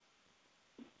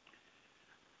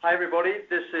Hi, everybody.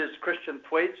 This is Christian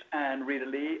Thwaites and Rita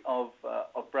Lee of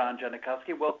Brown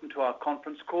Janikowski. Welcome to our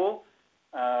conference call.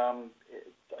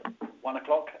 It's 1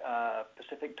 o'clock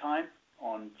Pacific time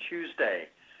on Tuesday.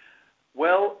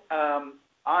 Well,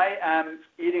 I am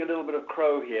eating a little bit of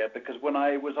crow here because when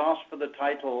I was asked for the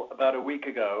title about a week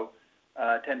ago,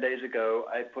 10 days ago,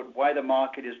 I put why the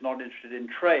market is not interested in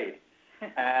trade.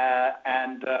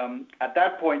 And at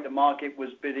that point, the market was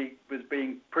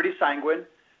being pretty sanguine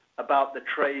about the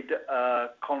trade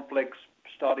conflicts,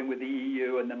 starting with the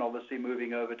EU and then obviously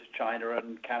moving over to China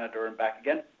and Canada and back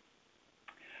again.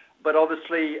 But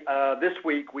obviously, this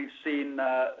week we've seen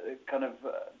that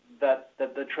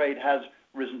the trade has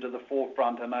risen to the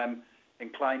forefront, and I'm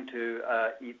inclined to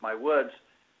eat my words.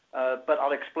 But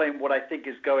I'll explain what I think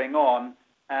is going on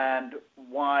and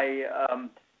why,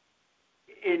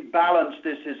 in balance,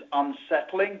 this is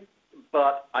unsettling,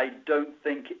 but I don't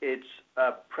think it's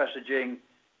presaging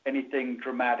anything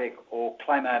dramatic or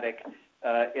climatic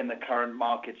in the current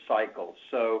market cycle.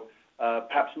 So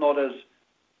perhaps not as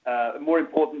more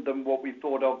important than what we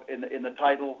thought of in the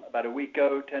title about a week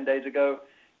ago, 10 days ago,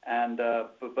 and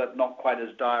but not quite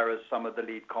as dire as some of the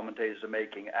lead commentators are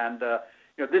making. And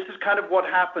this is kind of what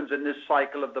happens in this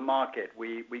cycle of the market.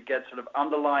 We get sort of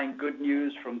underlying good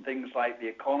news from things like the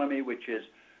economy, which is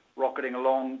rocketing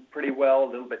along pretty well, a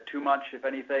little bit too much, if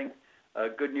anything.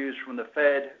 Good news from the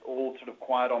Fed, all sort of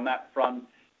quiet on that front.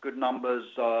 Good numbers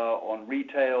on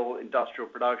retail, industrial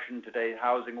production, today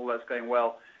housing, all that's going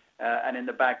well. And in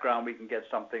the background, we can get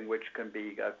something which can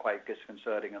be quite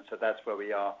disconcerting. And so that's where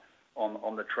we are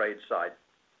on the trade side.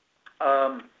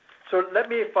 So let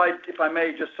me, if I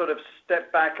may, just sort of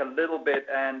step back a little bit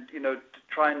and, to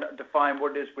try and define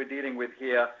what it is we're dealing with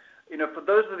here. For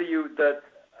those of you that,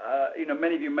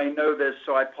 many of you may know this,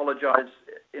 so I apologize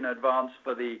in advance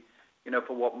for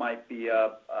for what might be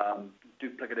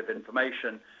duplicative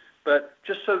information. But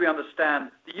just so we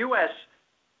understand, the U.S.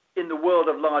 in the world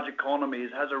of large economies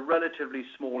has a relatively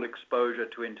small exposure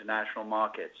to international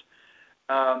markets.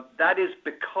 That is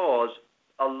because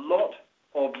a lot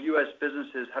of U.S.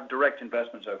 businesses have direct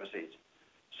investments overseas.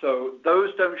 So those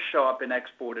don't show up in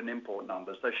export and import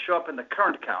numbers. They show up in the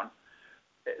current account.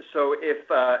 So if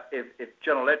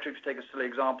General Electric, take a silly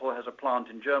example, has a plant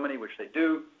in Germany, which they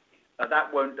do,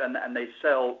 that won't, and they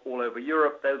sell all over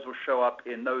Europe, those will show up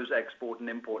in those export and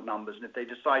import numbers. And if they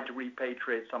decide to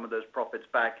repatriate some of those profits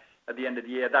back at the end of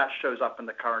the year, that shows up in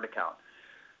the current account.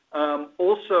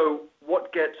 Also,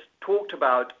 what gets talked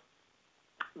about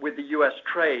with the U.S.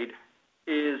 trade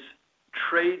is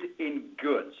trade in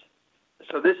goods.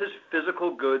 So this is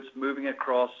physical goods moving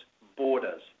across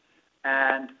borders.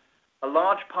 And a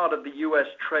large part of the U.S.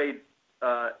 trade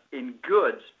in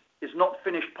goods is not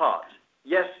finished parts.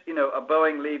 Yes, a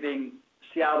Boeing leaving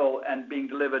Seattle and being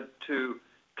delivered to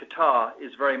Qatar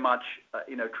is very much,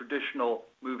 traditional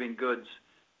moving goods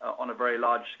on a very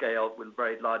large scale with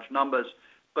very large numbers.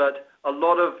 But a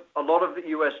lot of the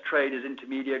U.S. trade is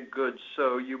intermediate goods.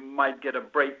 So you might get a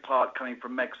brake part coming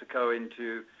from Mexico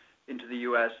into the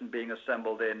U.S. and being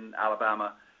assembled in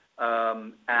Alabama.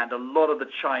 And a lot of the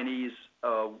Chinese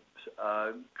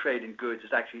trade in goods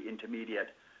is actually intermediate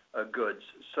goods.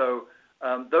 So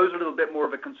those are a little bit more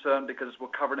of a concern because we'll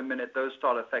cover in a minute. Those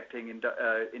start affecting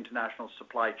international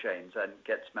supply chains and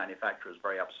gets manufacturers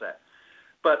very upset.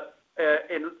 But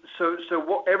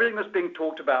everything that's being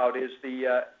talked about is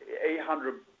the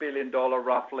 $800 billion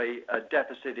roughly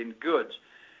deficit in goods.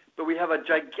 But we have a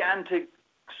gigantic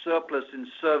surplus in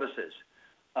services.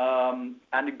 And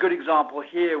a good example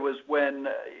here was when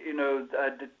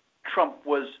Trump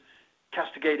was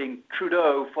castigating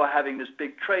Trudeau for having this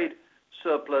big trade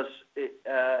surplus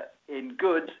in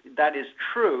goods. That is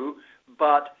true,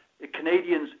 but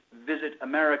Canadians visit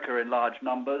America in large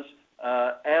numbers.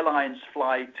 Airlines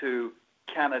fly to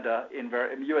Canada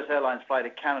U.S. airlines fly to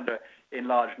Canada in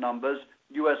large numbers.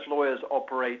 U.S. lawyers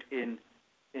operate in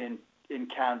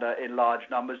Canada in large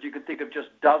numbers. You can think of just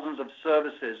dozens of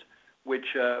services which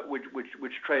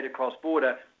trade across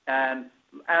border, and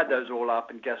add those all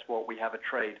up, and guess what? We have a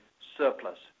trade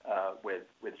surplus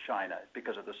with China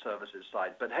because of the services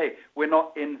side. But hey, we're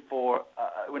not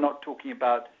talking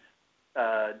about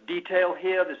detail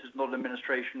here. This is not an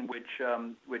administration which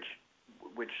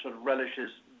sort of relishes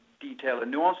detail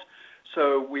and nuance.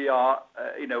 So we are,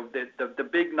 the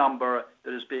big number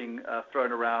that is being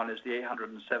thrown around is the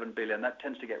 $807 billion. That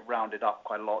tends to get rounded up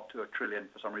quite a lot to $1 trillion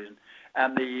for some reason,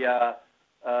 and the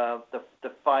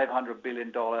 $500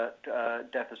 billion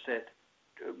deficit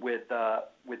with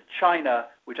China,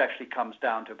 which actually comes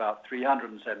down to about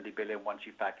 $370 billion once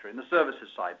you factor in the services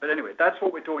side. But anyway, that's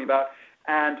what we're talking about.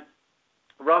 And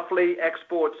roughly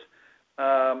exports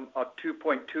are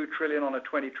 2.2 trillion on a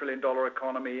 $20 trillion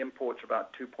economy. Imports are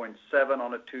about 2.7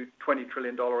 on a $20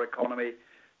 trillion economy.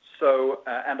 So,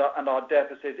 and our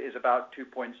deficit is about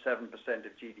 2.7%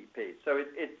 of GDP. So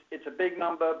it's a big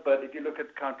number, but if you look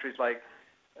at countries like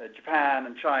Japan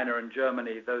and China and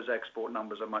Germany, those export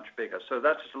numbers are much bigger. So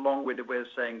that's just a long-winded way of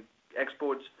saying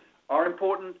exports are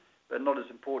important, but not as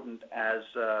important as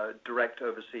direct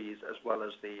overseas, as well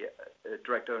as the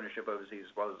direct ownership overseas,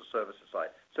 as well as the services side.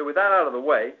 So with that out of the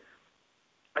way,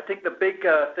 I think the big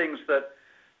things that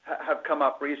have come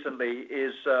up recently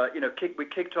is, we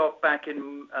kicked off back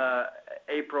in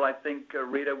April, I think,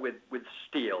 Rita, with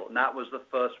steel, and that was the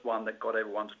first one that got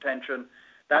everyone's attention.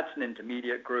 That's an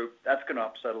intermediate group. That's going to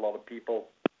upset a lot of people,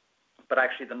 but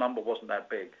actually the number wasn't that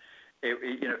big.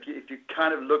 If you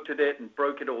kind of looked at it and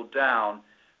broke it all down,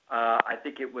 I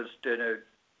think it was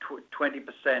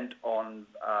 20% on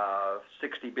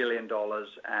 $60 billion,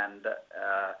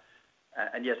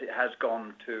 and yes, it has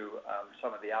gone to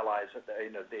some of the allies,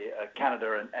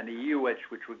 Canada and the EU, which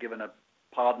were given a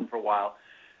pardon for a while.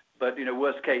 But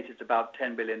worst case, it's about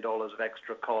 $10 billion of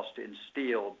extra cost in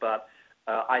steel. But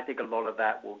I think a lot of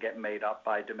that will get made up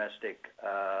by domestic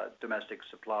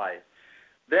supply.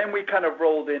 Then we kind of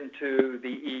rolled into the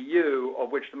EU,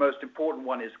 of which the most important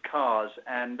one is cars.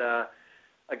 And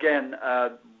again,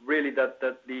 really,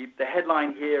 the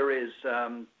headline here is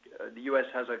the U.S.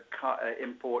 has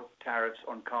import tariffs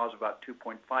on cars of about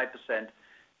 2.5%,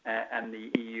 and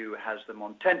the EU has them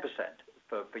on 10%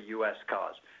 for U.S.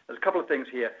 cars. There's a couple of things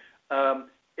here.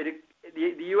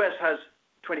 The U.S. has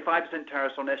 25%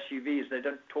 tariffs on SUVs. They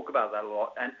don't talk about that a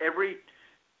lot. And every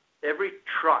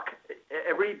truck,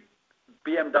 every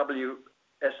BMW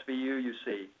SVU you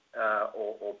see,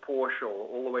 or Porsche, or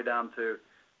all the way down to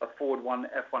a Ford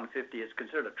F-150 is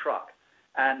considered a truck.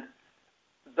 And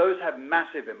those have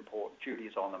massive import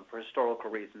duties on them for historical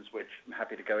reasons, which I'm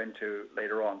happy to go into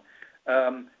later on.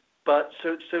 And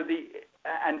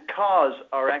cars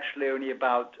are actually only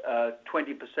about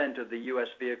 20% of the U.S.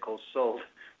 vehicles sold.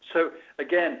 So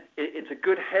again, it's a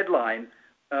good headline,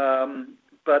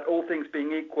 but all things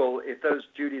being equal, if those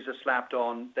duties are slapped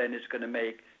on, then it's going to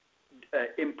make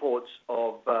imports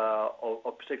of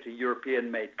particularly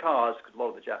European-made cars, because a lot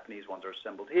of the Japanese ones are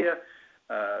assembled here.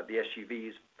 The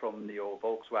SUVs from the old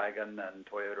Volkswagen and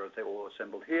Toyota, they're all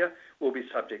assembled here, will be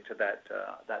subject to that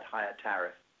higher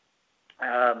tariff.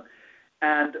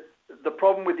 And the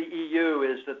problem with the EU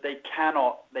is that they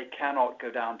cannot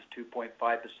go down to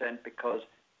 2.5% because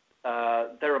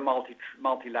they're a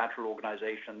multilateral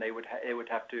organization. They would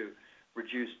have to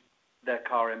reduce their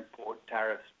car import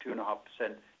tariffs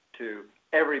 2.5% to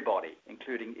everybody,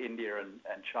 including India and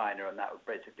China, and that would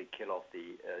basically kill off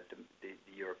the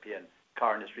European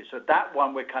car industry. So that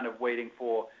one we're kind of waiting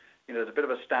for. There's a bit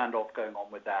of a standoff going on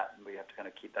with that, and we have to kind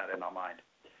of keep that in our mind.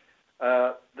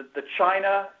 The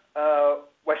China,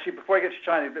 actually, before I get to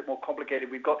China, it's a bit more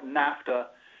complicated. We've got NAFTA,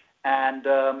 and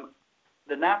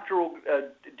the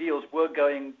NAFTA deals were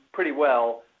going pretty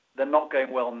well. They're not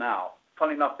going well now.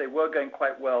 Funny enough, they were going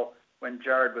quite well when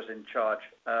Jared was in charge,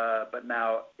 but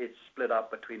now it's split up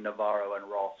between Navarro and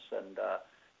Ross and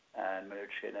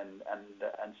Mnuchin,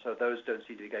 and so those don't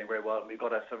seem to be going very well. And we've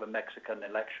got a sort of a Mexican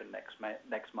election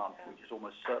next month, which is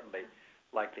almost certainly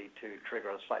likely to trigger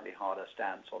a slightly harder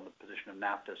stance on the position of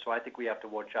NAFTA. So I think we have to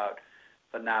watch out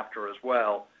for NAFTA as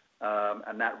well,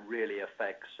 and that really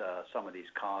affects some of these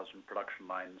cars and production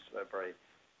lines very,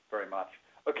 very much.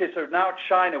 Okay, so now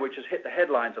China, which has hit the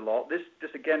headlines a lot. This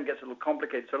again gets a little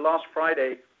complicated. So last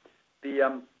Friday,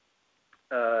 the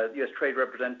U.S. Trade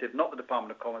Representative, not the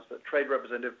Department of Commerce, but Trade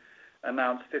Representative,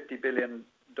 announced $50 billion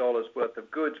worth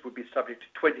of goods would be subject to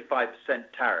 25%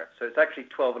 tariff. So it's actually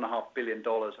 $12.5 billion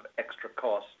of extra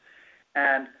costs.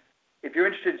 And if you're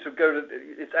interested,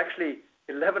 it's actually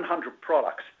 1,100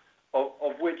 products,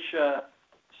 of which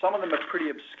some of them are pretty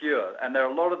obscure, and there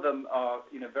are a lot of them are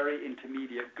very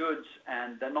intermediate goods,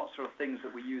 and they're not sort of things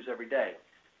that we use every day.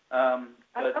 I'll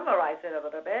summarize it a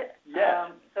little bit. Yeah.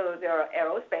 So there are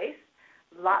aerospace,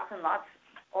 lots and lots,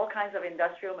 all kinds of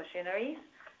industrial machineries,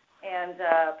 and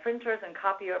printers and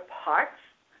copier parts,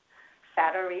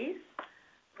 batteries,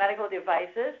 medical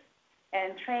devices,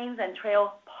 and trains and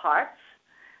trail parts,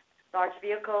 large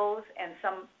vehicles, and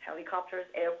some helicopters,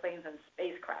 airplanes, and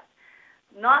spacecraft.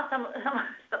 Not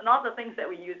the things that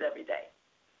we use every day.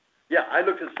 Yeah, I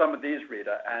looked at some of these,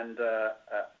 Rita, and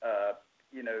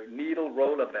needle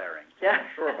roller bearings. Yeah. I'm not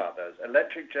sure about those.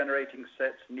 Electric generating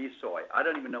sets, Nisoi. I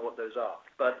don't even know what those are.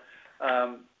 But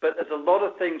there's a lot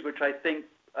of things which I think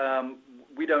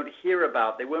we don't hear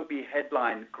about. They won't be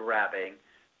headline grabbing,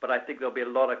 but I think there'll be a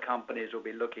lot of companies who'll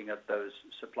be looking at those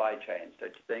supply chains,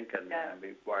 don't you think, and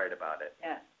be worried about it.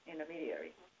 Yeah,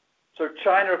 intermediary. So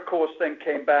China, of course, then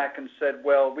came back and said,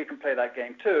 well, we can play that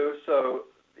game too. So,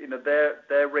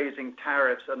 they're raising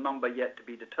tariffs, a number yet to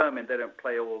be determined. They don't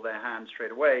play all their hands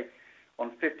straight away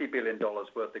on $50 billion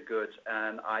worth of goods.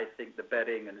 And I think the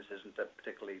betting, and this isn't a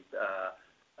particularly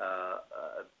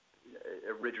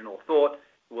original thought,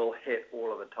 will hit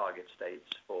all of the target states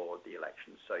for the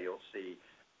election. So you'll see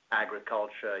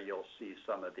agriculture, you'll see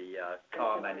some of the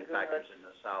car manufacturers in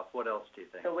the South. What else do you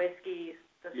think? The whiskeys,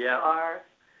 the cigars,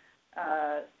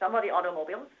 some of the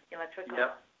automobiles, electrical.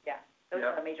 Yeah, those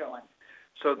are the major ones.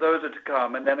 So those are to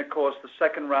come. And then, of course, the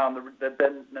second round,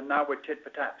 then now we're tit for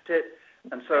tat for tit.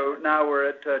 And so now we're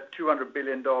at $200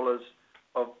 billion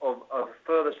of a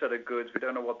further set of goods. We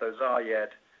don't know what those are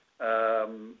yet.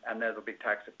 And there's a big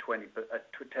tax at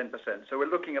 10%. So we're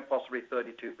looking at possibly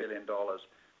 $32 billion.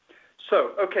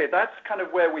 So, okay, that's kind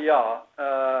of where we are.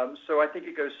 So I think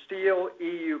it goes steel,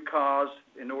 EU cars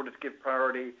in order to give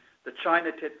priority. The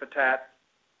China tit for tat,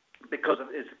 because of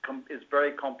its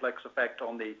very complex effect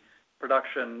on the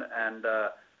production and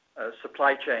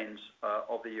supply chains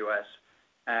of the U.S.,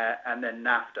 and then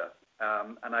NAFTA.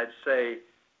 And I'd say,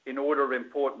 in order of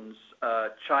importance,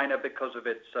 China, because of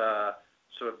its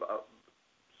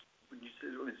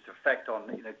its effect on,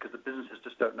 because the businesses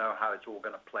just don't know how it's all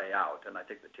going to play out, and I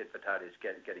think the tit for tat is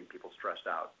getting people stressed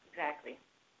out. Exactly.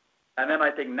 And then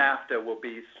I think NAFTA will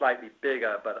be slightly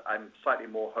bigger, but I'm slightly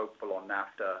more hopeful on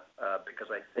NAFTA because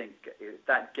I think if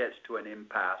that gets to an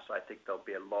impasse, I think there'll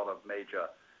be a lot of major,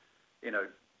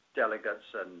 delegates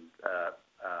and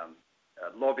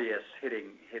lobbyists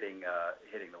hitting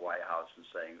the White House and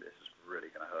saying this is really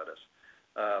going to hurt us.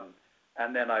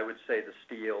 And then I would say the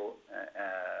steel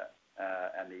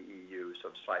and the EU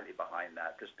sort of slightly behind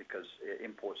that, just because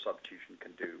import substitution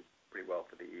can do pretty well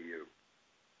for the EU.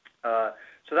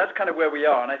 So that's kind of where we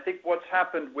are. And I think what's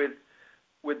happened with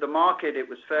the market, it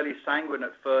was fairly sanguine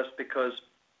at first because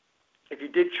if you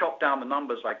did chop down the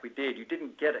numbers like we did, you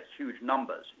didn't get a huge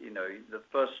numbers. The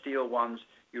first steel ones,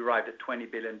 you arrived at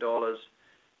 $20 billion.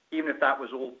 Even if that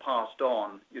was all passed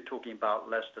on, you're talking about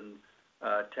less than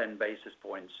 10 basis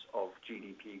points of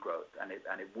GDP growth, and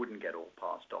it wouldn't get all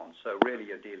passed on. So really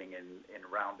you're dealing in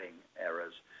rounding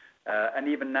errors. And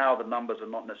even now the numbers are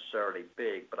not necessarily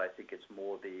big, but I think it's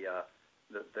more the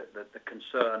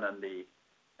concern and the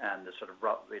sort of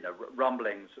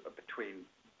rumblings between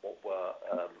what were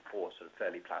before sort of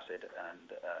fairly placid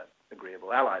and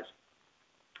agreeable allies.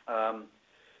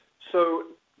 So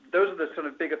those are the sort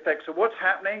of big effects. So what's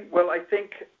happening? Well, I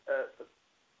think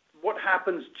what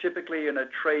happens typically in a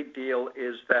trade deal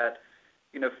is that,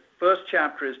 first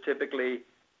chapter is typically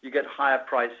you get higher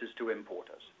prices to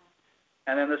importers.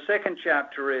 And then the second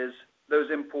chapter is those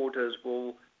importers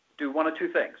will do one or two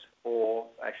things, or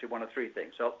actually one or three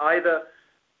things. So either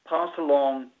pass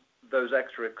along those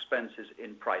extra expenses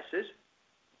in prices,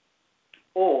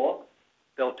 or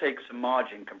they'll take some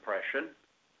margin compression,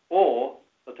 or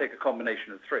they'll take a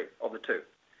combination of the two.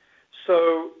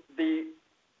 So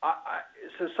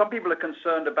so some people are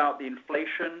concerned about the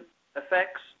inflation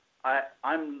effects.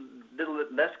 I'm a little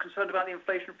bit less concerned about the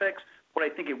inflation effects. What I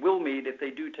think it will mean if they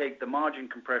do take the margin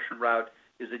compression route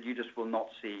is that you just will not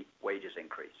see wages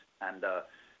increase. And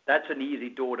that's an easy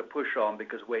door to push on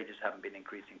because wages haven't been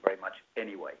increasing very much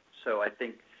anyway. So I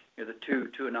think the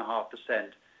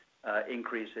 2.5%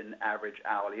 increase in average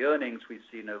hourly earnings we've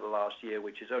seen over the last year,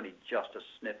 which is only just a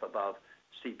sniff above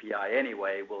CPI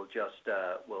anyway, will just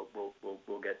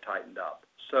will get tightened up.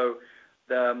 So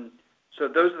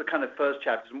those are the kind of first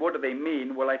chapters. And what do they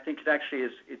mean? Well, I think it actually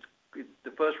is.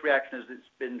 The first reaction is it's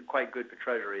been quite good for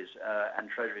treasuries, and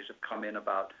treasuries have come in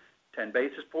about 10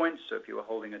 basis points. So if you were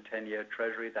holding a 10-year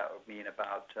treasury, that would mean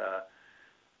about a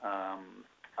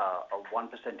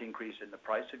 1% increase in the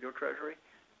price of your treasury.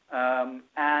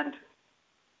 And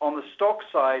on the stock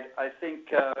side, I think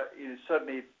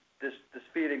certainly this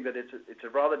feeling that it's a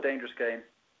rather dangerous game,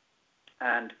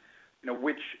 and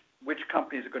which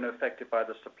companies are going to be affected by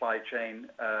the supply chain,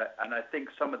 and I think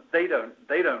they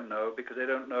don't know because they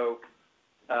don't know.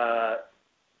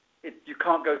 You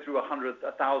can't go through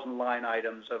 1,000 line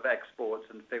items of exports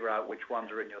and figure out which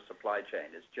ones are in your supply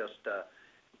chain. It's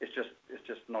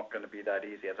just not going to be that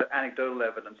easy. As anecdotal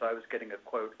evidence, I was getting a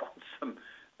quote on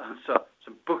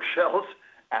some bookshelves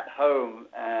at home,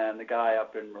 and the guy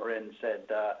up in Marin said,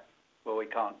 "Well,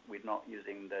 we're not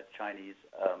using the Chinese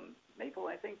maple,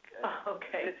 I think."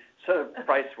 Okay. So the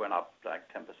price went up like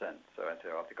 10%. So I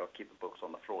said, "I think I'll keep the books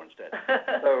on the floor instead."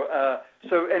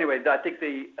 So anyway, I think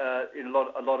a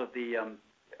lot of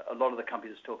the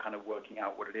companies are still kind of working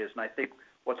out what it is, and I think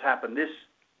what's happened this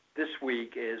this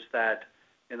week is that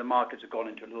the markets have gone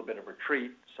into a little bit of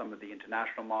retreat. Some of the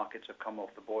international markets have come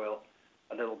off the boil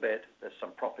a little bit. There's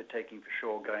some profit taking for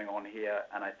sure going on here,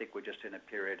 and I think we're just in a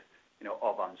period,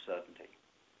 of uncertainty.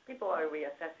 People are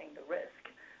reassessing the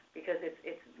risk because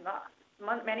it's not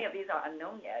many of these are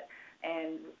unknown yet,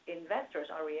 and investors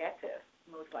are reactive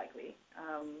most likely.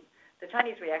 The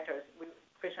Chinese reactors,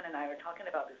 Christian and I were talking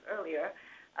about this earlier.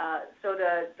 So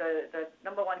the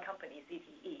number one company,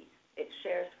 ZTE, its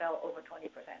shares fell over 20%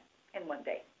 in one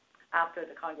day after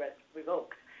the Congress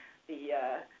revoked the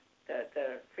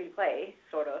free play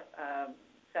sort of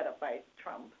set up by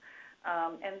Trump.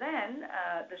 And then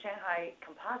the Shanghai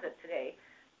Composite today,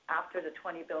 after the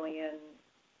 $20 billion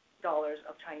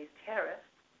of Chinese tariffs,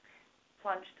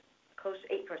 plunged close to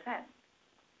 8%.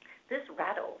 This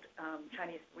rattled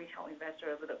Chinese retail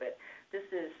investors a little bit. This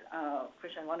is,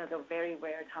 Christian, one of the very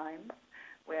rare times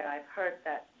where I've heard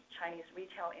that Chinese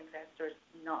retail investors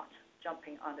not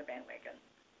jumping on the bandwagon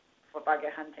for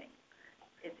bargain hunting.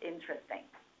 It's interesting.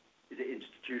 Is it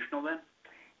institutional then?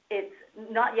 It's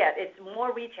not yet. It's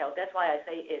more retail. That's why I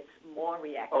say it's more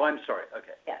reactive. Oh, I'm sorry.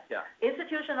 Okay. Yes. Yeah.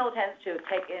 Institutional tends to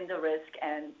take in the risk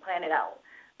and plan it out.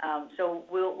 So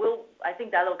we'll I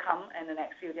think that'll come in the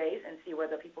next few days and see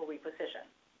whether people reposition.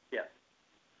 Yeah.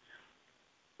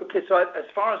 Okay. So as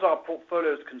far as our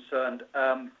portfolio is concerned,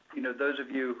 those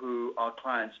of you who are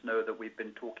clients know that we've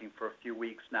been talking for a few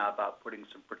weeks now about putting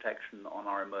some protection on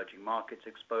our emerging markets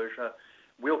exposure.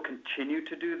 We'll continue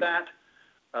to do that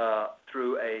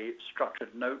through a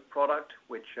structured note product,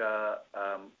 which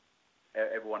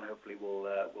everyone hopefully will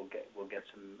get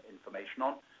some information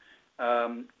on.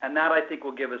 And that, I think,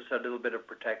 will give us a little bit of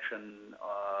protection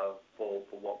for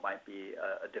what might be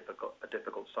a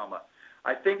difficult summer.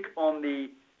 I think on the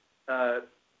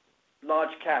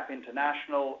large cap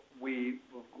international, we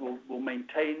will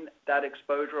maintain that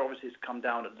exposure. Obviously, it's come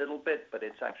down a little bit, but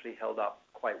it's actually held up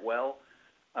quite well.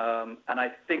 And I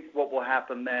think what will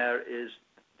happen there is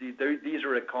these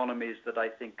are economies that I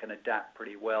think can adapt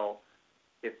pretty well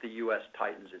if the U.S.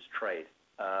 tightens its trade.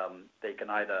 They can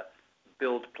either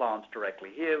build plants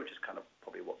directly here, which is kind of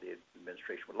probably what the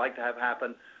administration would like to have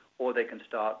happen, or they can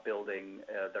start building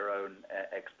their own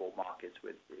export markets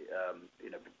with,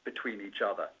 between each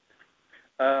other.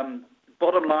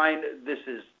 Bottom line, this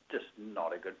is just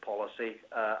not a good policy.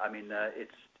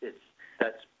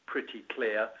 That's pretty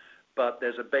clear, but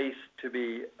there's a base to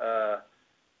be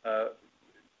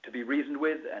reasoned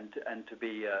with and to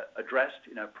be addressed.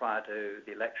 Prior to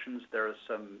the elections, there are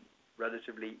some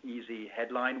relatively easy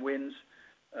headline wins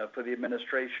for the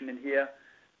administration in here,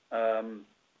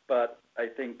 but I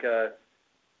think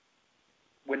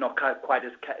we're not quite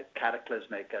as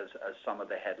cataclysmic as some of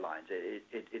the headlines.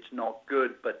 It's not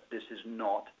good, but this is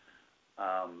not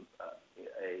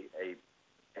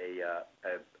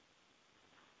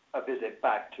a visit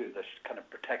back to the kind of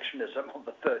protectionism of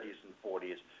the 30s and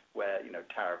 40s, where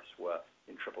tariffs were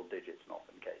in triple digits and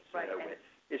often case. Right.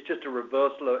 It's just a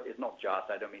reversal. It's not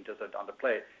just. I don't mean to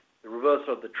underplay it. The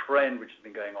reversal of the trend, which has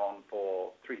been going on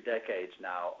for 3 decades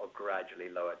now, of gradually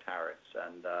lower tariffs,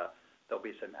 and there'll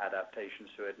be some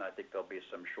adaptations to it, and I think there'll be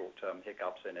some short-term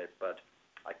hiccups in it, but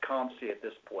I can't see at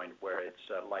this point where it's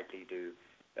likely to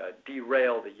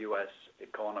derail the U.S.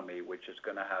 economy, which is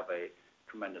going to have a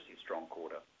tremendously strong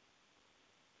quarter.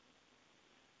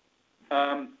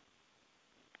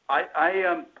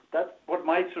 That's what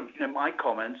my my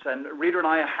comments, and Rita and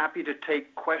I are happy to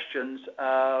take questions.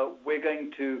 We're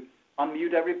going to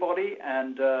unmute everybody,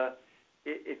 and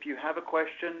if you have a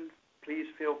question, please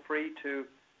feel free to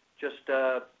just.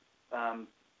 I'm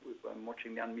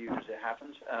watching the unmute as it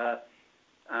happens.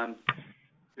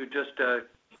 You just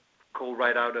call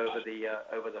right out over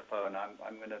the phone.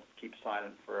 I'm going to keep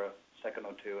silent for a second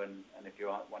or two, and if you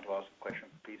want to ask a question,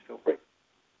 please feel free.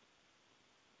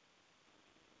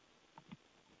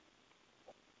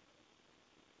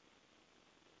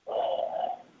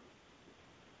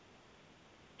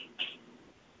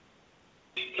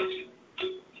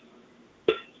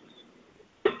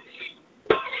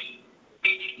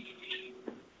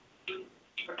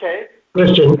 Okay.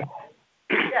 Christian.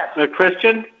 Yes.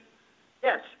 Christian?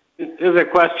 Yes. Here's a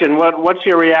question. What's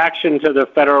your reaction to the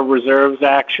Federal Reserve's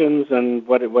actions, and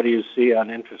what do you see on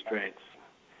interest rates?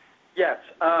 Yes.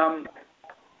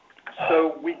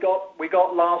 So we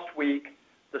got last week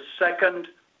the second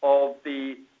of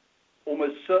the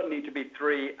almost certainly to be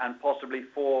 3 and possibly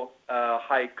 4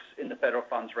 hikes in the federal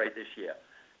funds rate this year,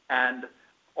 and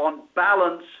on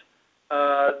balance,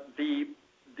 the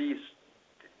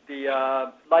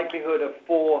likelihood of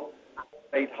 4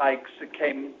 rate hikes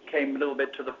came a little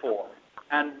bit to the fore.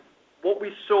 And what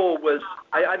we saw was,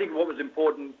 I think what was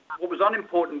important, what was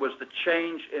unimportant was the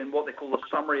change in what they call the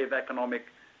summary of economic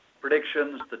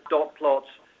predictions, the dot plots.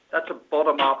 That's a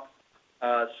bottom-up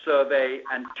survey,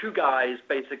 and two guys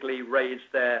basically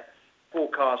raised their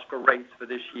forecast for rates for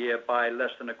this year by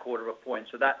less than a quarter of a point.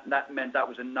 So that meant that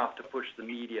was enough to push the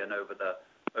median over the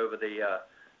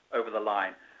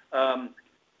line.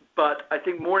 But I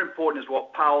think more important is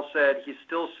what Powell said. He's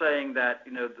still saying that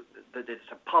that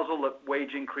it's a puzzle that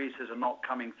wage increases are not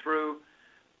coming through.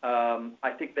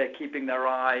 I think they're keeping their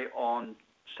eye on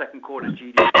second quarter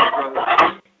GDP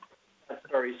growth. That's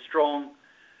very strong.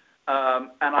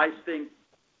 And I think,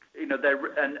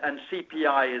 and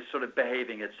CPI is sort of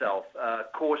behaving itself.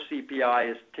 Core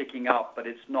CPI is ticking up, but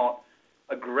it's not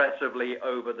aggressively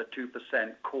over the 2%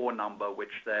 core number,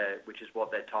 which is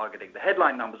what they're targeting. The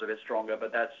headline number's a bit stronger,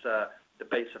 but that's the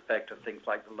base effect of things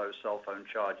like the low cell phone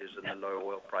charges and the lower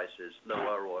oil prices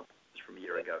from a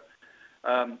year ago.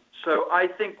 So I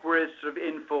think we're sort of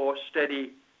in for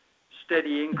steady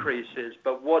increases.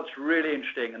 But what's really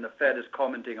interesting, and the Fed is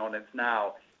commenting on it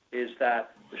now, is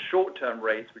that the short-term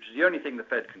rates, which is the only thing the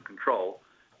Fed can control,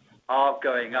 are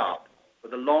going up.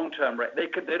 But the long-term rate,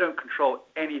 they don't control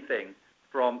anything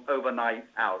from overnight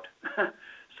out.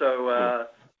 So,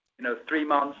 3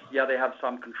 months, they have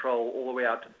some control. All the way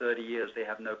out to 30 years, they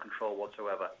have no control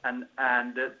whatsoever. And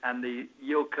the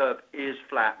yield curve is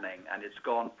flattening, and it's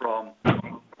gone from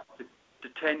the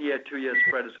 10-year, 2-year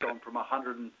spread has gone from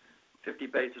 150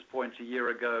 basis points a year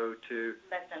ago to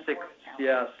less than 40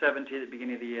 now. 70 at the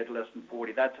beginning of the year to less than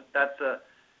 40. That's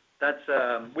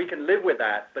we can live with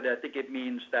that, but I think it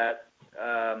means that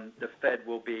the Fed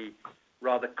will be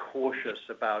rather cautious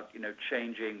about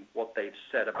changing what they've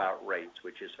said about rates,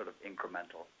 which is sort of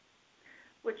incremental.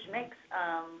 Which makes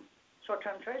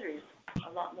short-term treasuries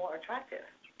a lot more attractive.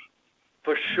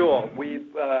 For sure,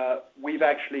 we've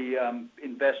actually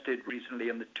invested recently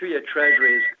in the 2-year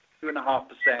treasuries,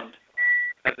 2.5%.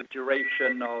 Has a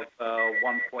duration of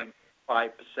 1.5%.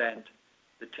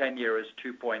 The 10-year is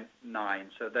 2.9.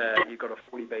 So there you've got a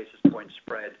 40 basis point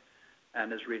spread.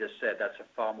 And as Rita said, that's a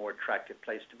far more attractive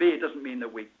place to be. It doesn't mean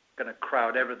that we're going to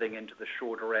crowd everything into the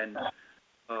shorter end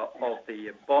of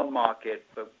the bond market,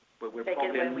 but we're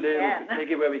probably take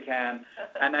it where we can.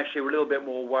 And actually, we're a little bit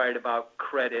more worried about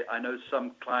credit. I know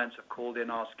some clients have called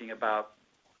in asking about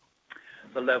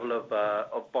the level of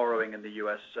borrowing in the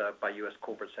U.S. by U.S.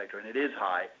 corporate sector, and it is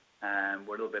high, and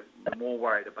we're a little bit more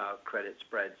worried about credit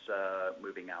spreads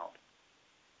moving out.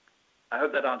 I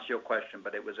hope that answers your question,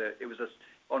 but it was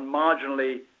on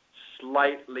marginally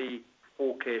slightly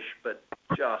hawkish, but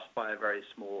just by a very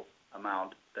small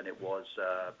amount than it was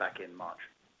back in March.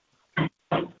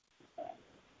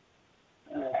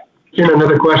 Jim,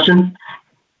 another question?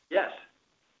 Yes.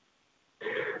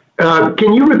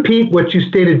 Can you repeat what you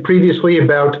stated previously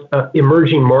about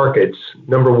emerging markets,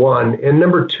 number one? And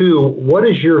number two, what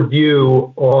is your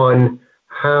view on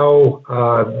how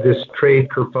this trade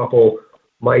kerfuffle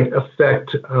might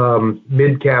affect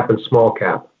mid-cap and small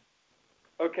cap?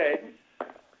 Okay.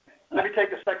 Let me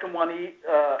take the second one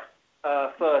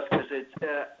first, because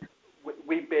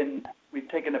we've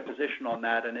taken a position on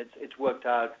that, and it's worked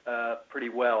out pretty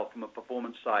well from a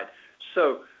performance side.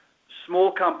 So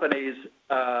small companies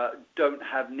don't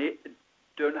have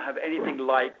anything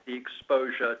like the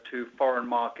exposure to foreign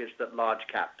markets that large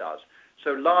cap does.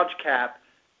 So large cap,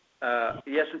 the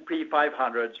S&P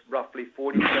 500's roughly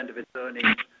 40% of its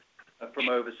earnings from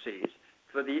overseas.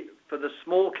 For the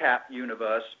small cap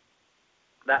universe,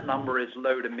 that number is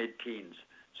low to mid-teens.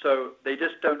 So they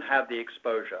just don't have the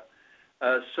exposure.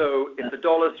 So if the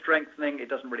dollar's strengthening, it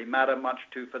doesn't really matter much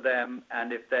for them,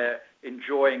 and if they're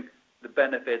enjoying the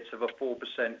benefits of a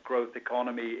 4% growth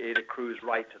economy, it accrues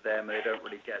right to them, and they don't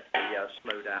really get the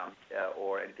slowdown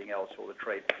or anything else, or the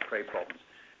trade problems.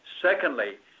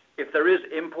 Secondly, if there is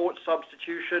import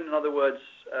substitution, in other words,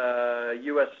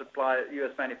 U.S.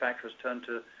 manufacturers turn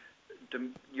to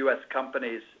U.S.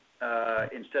 companies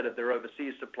instead of their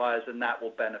overseas suppliers, and that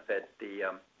will benefit the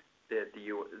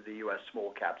U.S.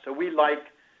 small cap. So we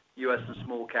like U.S. and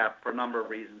small cap for a number of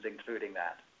reasons, including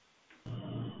that.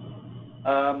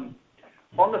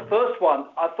 On the first one,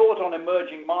 our thought on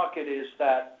emerging market is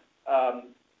that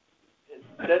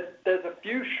there's a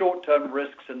few short-term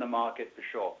risks in the market for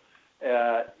sure.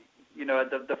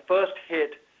 The first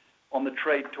hit on the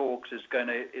trade talks is going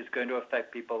to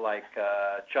affect people like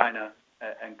China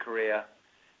and Korea,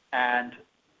 and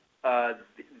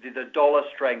the dollar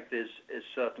strength is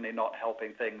certainly not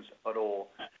helping things at all.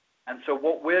 And so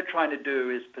what we're trying to do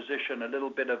is position a little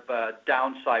bit of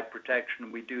downside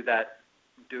protection. We do it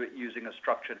using a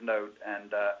structured note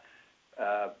and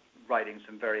writing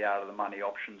some very out-of-the-money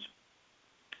options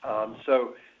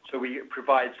So we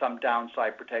provide some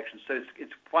downside protection. So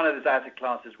it's one of those asset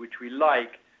classes which we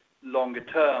like longer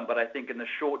term, but I think in the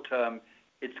short term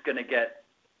it's going to get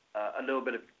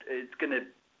it's going to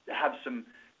have some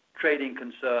trading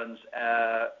concerns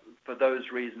for those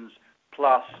reasons,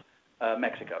 plus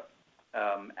Mexico.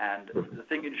 And the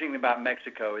thing interesting about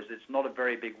Mexico is it's not a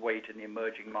very big weight in the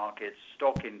emerging markets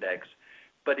stock index,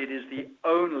 but it is the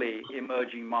only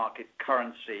emerging market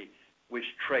currency which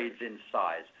trades in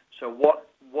size. So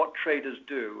what traders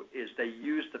do is they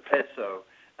use the peso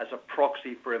as a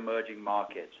proxy for emerging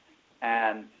markets.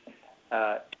 And,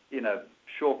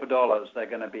 sure for dollars, they're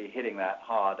going to be hitting that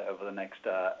hard over the next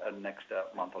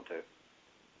month or two.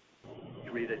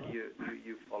 Rita,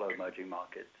 you follow emerging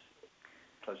markets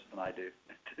closer than I do.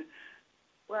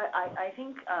 Well, I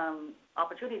think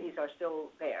opportunities are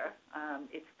still there.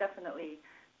 It's definitely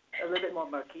a little bit more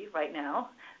murky right now.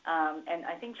 And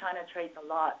I think China trades a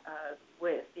lot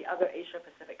with the other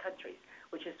Asia-Pacific countries,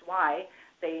 which is why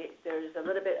there's a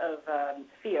little bit of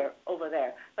fear over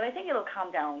there. But I think it'll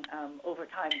calm down over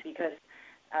time because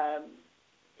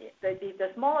the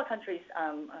smaller countries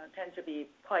tend to be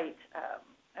quite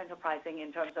enterprising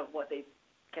in terms of what they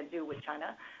can do with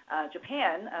China.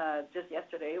 Japan just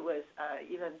yesterday was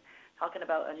even talking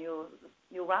about a new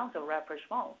round of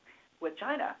rapprochement with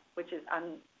China, which is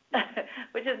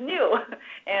which is new,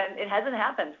 and it hasn't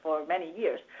happened for many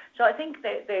years. So I think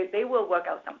they will work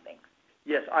out something.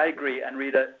 Yes, I agree. And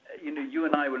Rita, you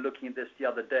and I were looking at this the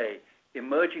other day.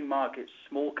 Emerging markets,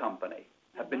 small company,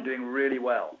 have been doing really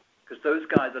well because those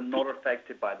guys are not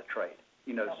affected by the trade.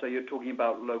 So you're talking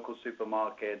about local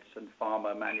supermarkets and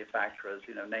pharma manufacturers,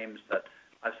 names that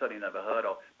I've certainly never heard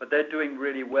of, but they're doing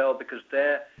really well because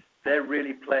they're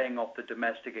really playing off the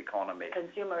domestic economy.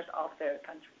 Consumers of their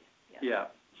countries. Yeah.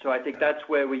 So I think that's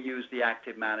where we use the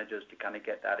active managers to kind of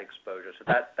get that exposure. So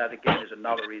that again is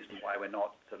another reason why we're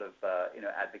not sort of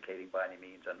advocating by any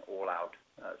means an all-out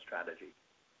strategy.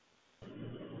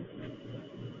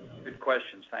 Good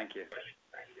questions. Thank you.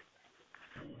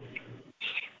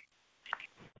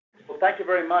 Well, thank you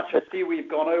very much. I see we've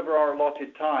gone over our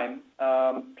allotted time.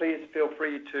 Please feel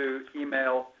free to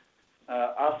email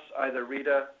us, either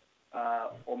Rita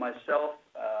or myself,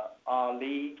 R.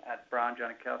 Lee at Brown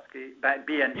Janikowski,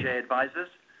 BNJ Advisors,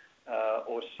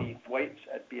 or C. Thwaites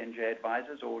at BNJ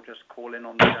Advisors, or just call in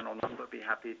on the general number. Be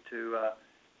happy to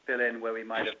fill in where we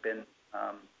might have been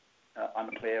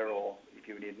unclear, or if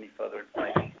you need any further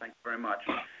information. Thank you very much.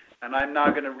 And I'm now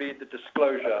going to read the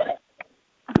disclosure.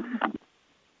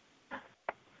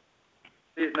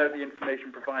 Please note the information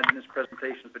provided in this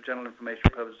presentation is for general information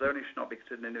purposes only, should not be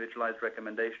considered an individualized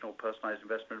recommendation or personalized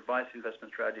investment advice. Investment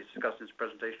strategies discussed in this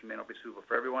presentation may not be suitable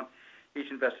for everyone. Each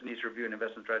investor needs to review an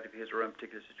investment strategy for his or her own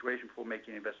particular situation before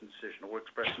making an investment decision. All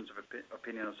expressions of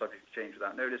opinion are subject to change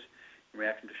without notice in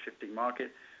reaction to shifting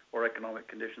market or economic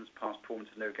conditions. Past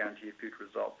performance is no guarantee of future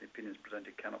results. The opinions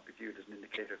presented cannot be viewed as an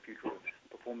indicator of future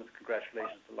performance.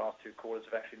 Congratulations, the last two callers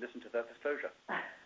have actually listened to that disclosure.